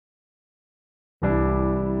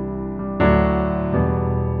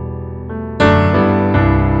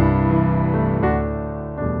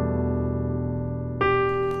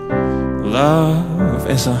Love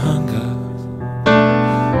is a hunger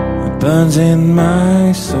that burns in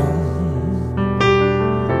my soul.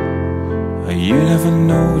 You never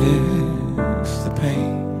notice the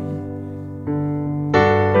pain.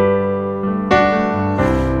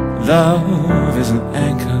 Love is an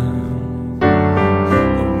anchor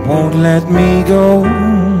that won't let me go.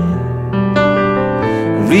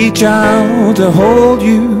 Reach out to hold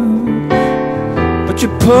you, but you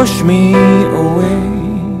push me away.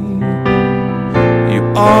 You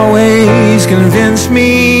always convince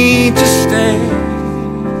me to stay,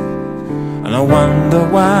 and I wonder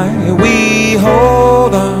why we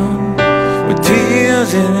hold on with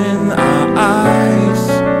tears in our eyes.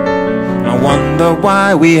 I wonder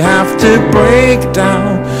why we have to break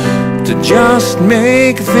down to just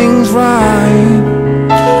make things right.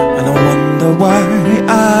 And I wonder why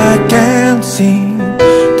I can't seem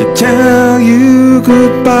to tell you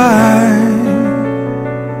goodbye.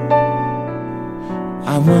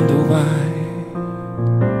 I wonder why.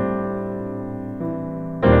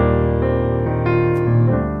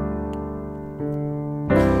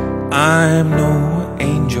 I'm no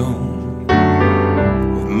angel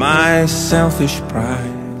with my selfish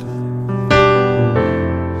pride,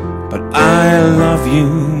 but I love you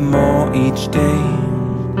more each day.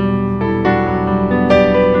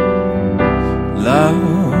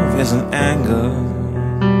 Love is an anger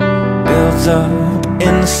builds up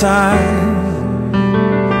inside,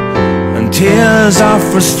 and tears of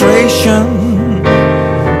frustration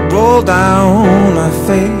roll down my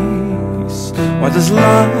face. Why does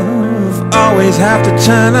love always have to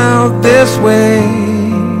turn out this way?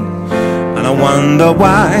 And I wonder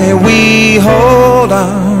why we hold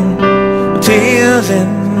on with tears in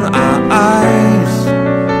our eyes.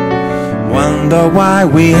 Wonder why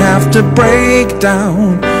we have to break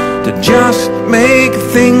down to just make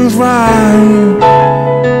things right.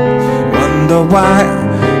 Wonder why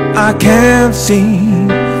I can't seem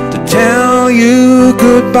to tell you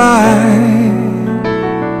goodbye.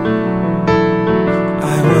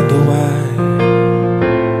 I wonder why.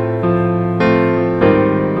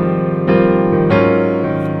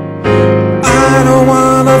 I don't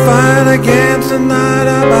wanna fight against the night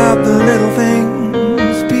about the little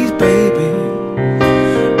things, peace, baby.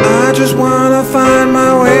 I just wanna find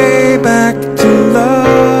my way back to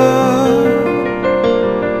love.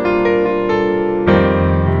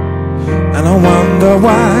 And I wonder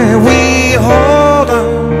why